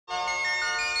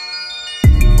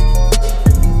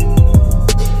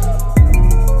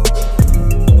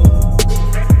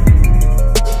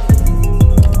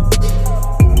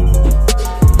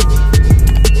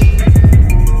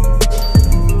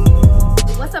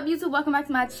YouTube? Welcome back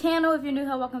to my channel. If you're new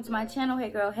here, welcome to my channel. Hey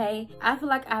girl, hey. I feel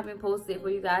like I haven't posted for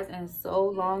you guys in so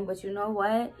long, but you know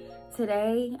what?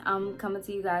 Today I'm coming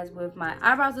to you guys with my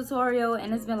eyebrow tutorial,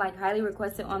 and it's been like highly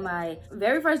requested on my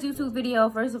very first YouTube video,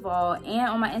 first of all, and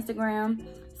on my Instagram.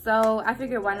 So I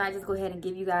figured why not just go ahead and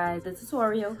give you guys the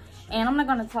tutorial. And I'm not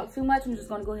gonna talk too much. I'm just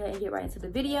gonna go ahead and get right into the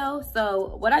video.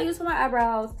 So what I use for my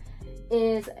eyebrows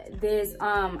is this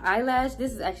eyelash.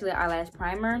 This is actually an eyelash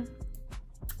primer.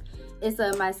 It's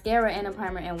a mascara and a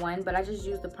primer in one, but I just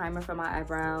use the primer for my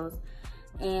eyebrows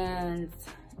and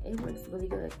it works really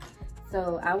good.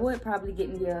 So I would probably get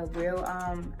me a real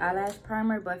eyelash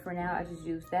primer, but for now I just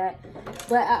use that.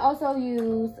 But I also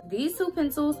use these two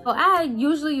pencils. So I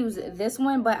usually use this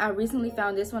one, but I recently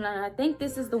found this one, and I think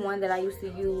this is the one that I used to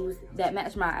use that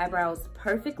matched my eyebrows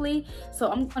perfectly.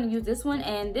 So I'm gonna use this one,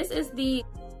 and this is the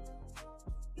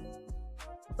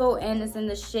and it's in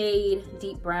the shade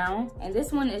deep brown, and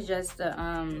this one is just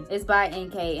it's by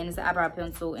NK, and it's an eyebrow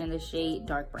pencil in the shade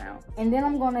dark brown. And then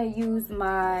I'm gonna use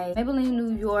my Maybelline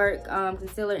New York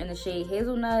concealer in the shade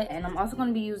hazelnut, and I'm also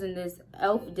gonna be using this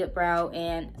elf dip brow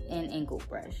and an angled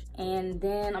brush. And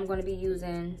then I'm gonna be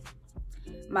using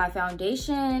my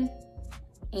foundation,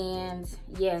 and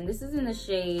yeah, and this is in the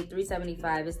shade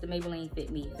 375. It's the Maybelline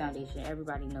Fit Me foundation.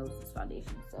 Everybody knows this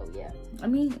foundation, so yeah. Let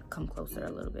me come closer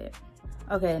a little bit.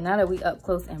 Okay, now that we up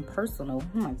close and personal,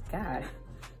 oh my God,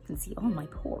 you can see all my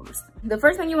pores. The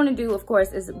first thing you wanna do, of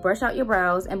course, is brush out your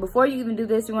brows. And before you even do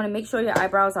this, you wanna make sure your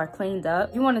eyebrows are cleaned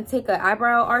up. You wanna take an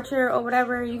eyebrow archer or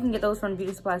whatever. You can get those from the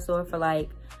beauty supply store for like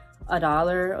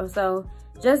 $1 or so.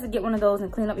 Just to get one of those and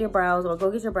clean up your brows, or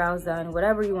go get your brows done,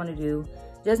 whatever you wanna do.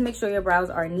 Just make sure your brows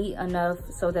are neat enough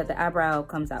so that the eyebrow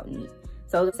comes out neat.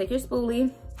 So take your spoolie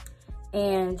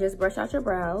and just brush out your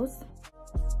brows.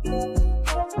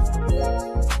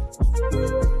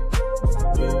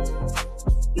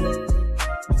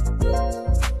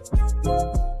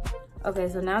 Okay,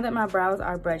 so now that my brows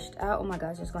are brushed out, oh my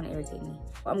gosh, it's gonna irritate me.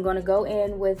 I'm gonna go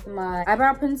in with my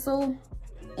eyebrow pencil,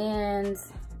 and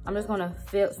I'm just gonna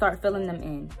start filling them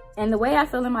in. And the way I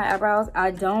fill in my eyebrows,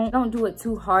 I don't do it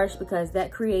too harsh, because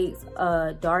that creates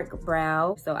a dark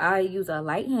brow. So I use a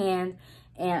light hand,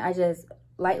 and I just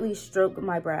lightly stroke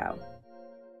my brow.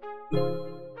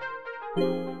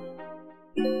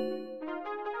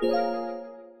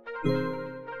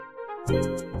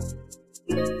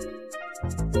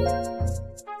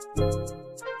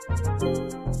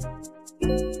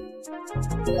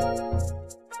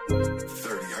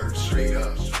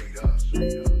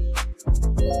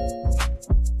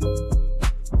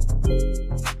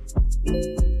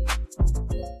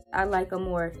 I like a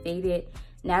more faded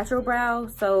natural brow,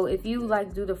 so if you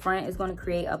like do the front, it's going to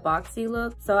create a boxy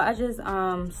look. So I just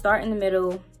start in the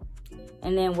middle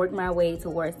and then work my way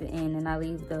towards the end, and I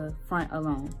leave the front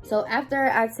alone. So after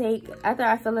I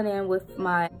fill it in with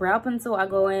my brow pencil, I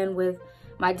go in with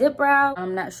my dip brow.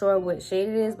 I'm not sure what shade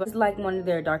it is, but it's like one of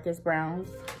their darkest browns.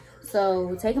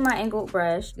 So taking my angled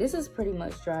brush, this is pretty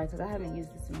much dry because I haven't used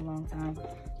this in a long time.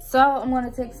 So I'm going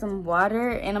to take some water,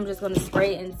 and I'm just going to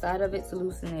spray inside of it to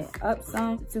loosen it up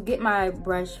some. To get my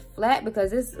brush flat, because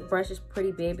this brush is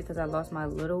pretty big because I lost my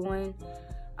little one,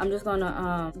 I'm just going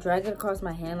to drag it across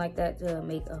my hand like that to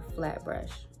make a flat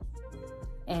brush.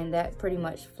 And that pretty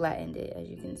much flattened it, as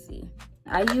you can see.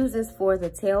 I use this for the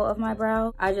tail of my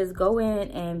brow. I just go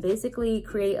in and basically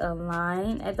create a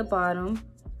line at the bottom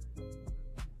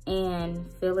and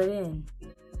fill it in.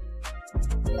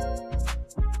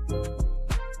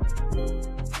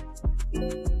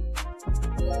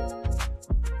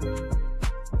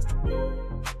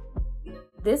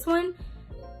 This one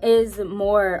is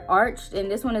more arched, and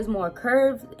this one is more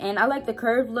curved, and I like the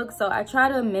curved look, so I try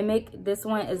to mimic this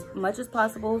one as much as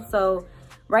possible. So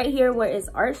right here where it's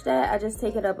arched at, I just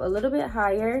take it up a little bit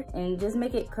higher and just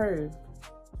make it curved.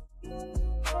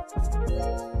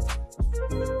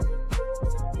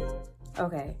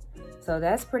 Okay, so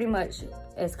that's pretty much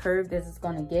as curved as it's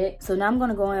gonna get. So now I'm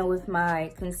gonna go in with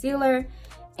my concealer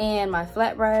and my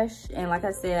flat brush, and like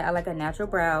I said, I like a natural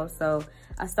brow, so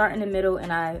I start in the middle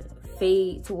and I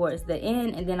fade towards the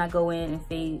end, and then I go in and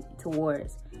fade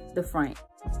towards the front.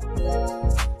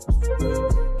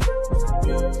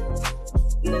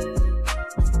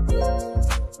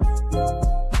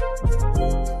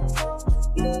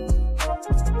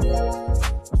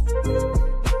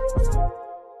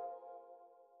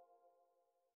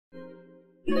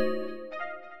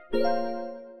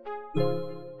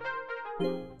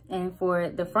 And for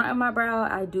the front of my brow,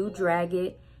 I do drag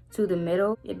it to the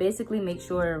middle. It basically makes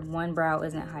sure one brow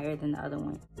isn't higher than the other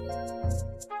one.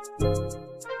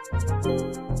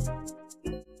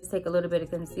 Just take a little bit of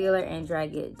concealer and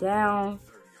drag it down.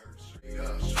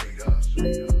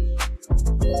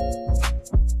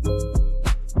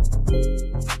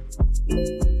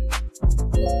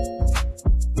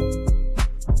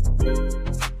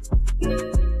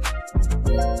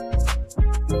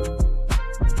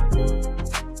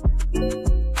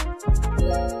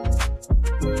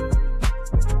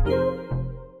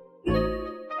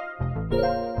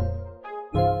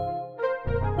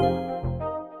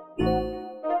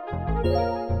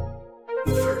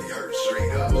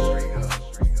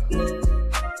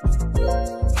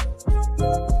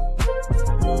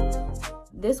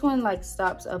 This one like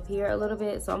stops up here a little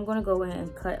bit, so I'm gonna go in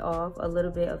and cut off a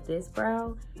little bit of this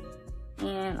brow,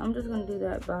 and I'm just gonna do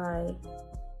that by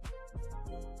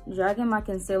dragging my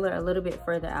concealer a little bit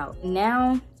further out.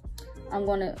 Now I'm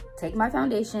gonna take my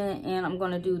foundation and I'm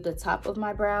gonna do the top of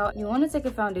my brow. You wanna take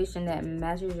a foundation that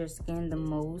matches your skin the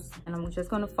most, and I'm just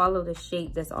gonna follow the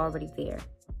shape that's already there.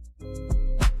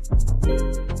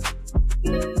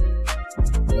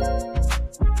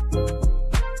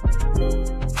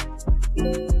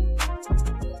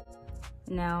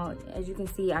 Now, as you can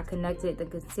see, I connected the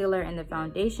concealer and the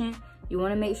foundation. You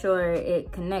want to make sure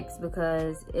it connects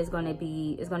because it's going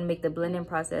to make the blending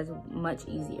process much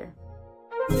easier.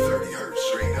 30 hertz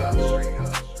straight up, straight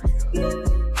up, straight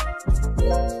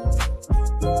up.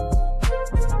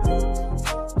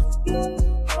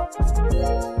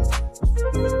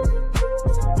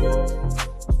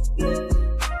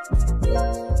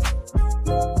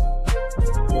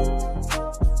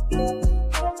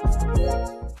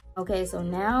 Okay, so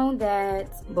now that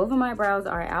both of my brows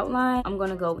are outlined, I'm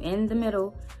gonna go in the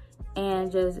middle and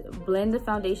just blend the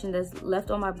foundation that's left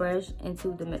on my brush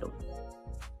into the middle.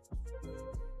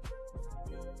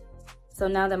 So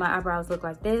now that my eyebrows look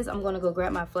like this, I'm gonna go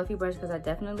grab my fluffy brush because I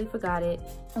definitely forgot it.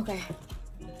 Okay,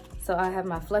 so I have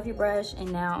my fluffy brush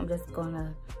and now I'm just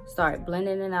gonna start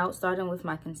blending it out, starting with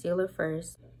my concealer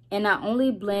first. And I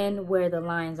only blend where the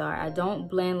lines are. I don't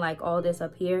blend like all this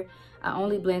up here. I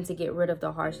only blend to get rid of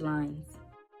the harsh lines.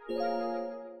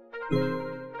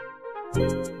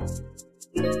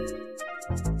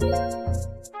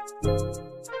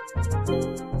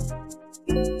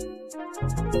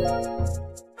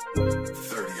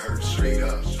 Straight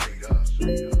up, straight up,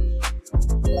 straight up.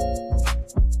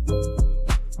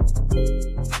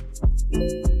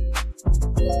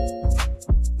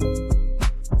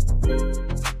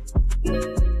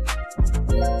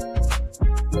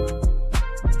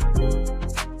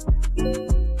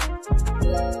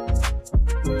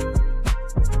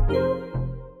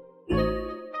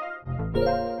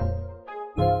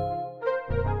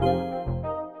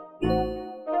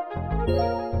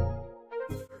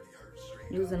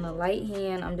 Using a light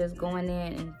hand, I'm just going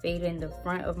in and fading the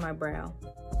front of my brow.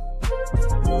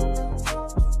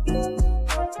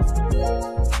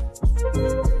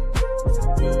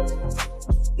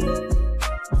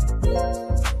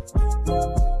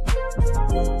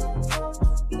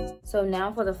 So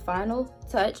now for the final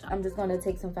touch, I'm just going to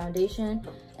take some foundation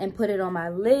and put it on my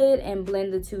lid and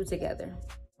blend the two together.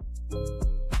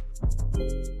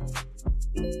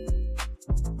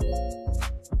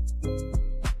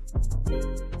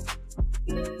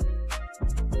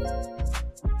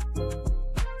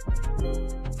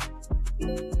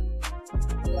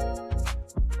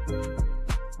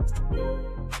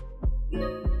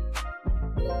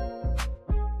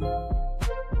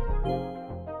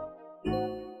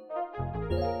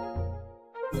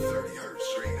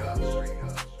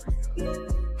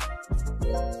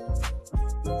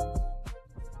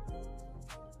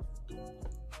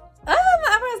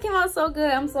 Came out so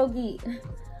good. I'm so geek.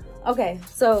 Okay,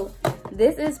 so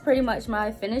this is pretty much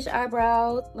my finished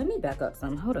eyebrows. Let me back up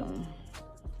some. Hold on.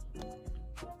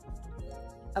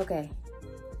 Okay,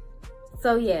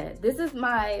 so yeah, this is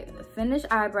my finished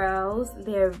eyebrows.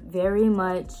 They're very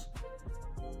much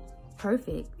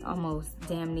perfect, almost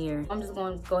damn near. I'm just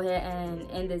going to go ahead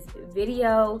and end this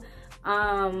video.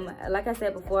 Like I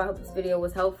said before, I hope this video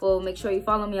was helpful. Make sure you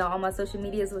follow me on all my social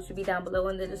medias, which will be down below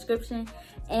in the description,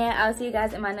 and I'll see you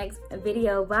guys in my next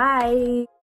video. Bye.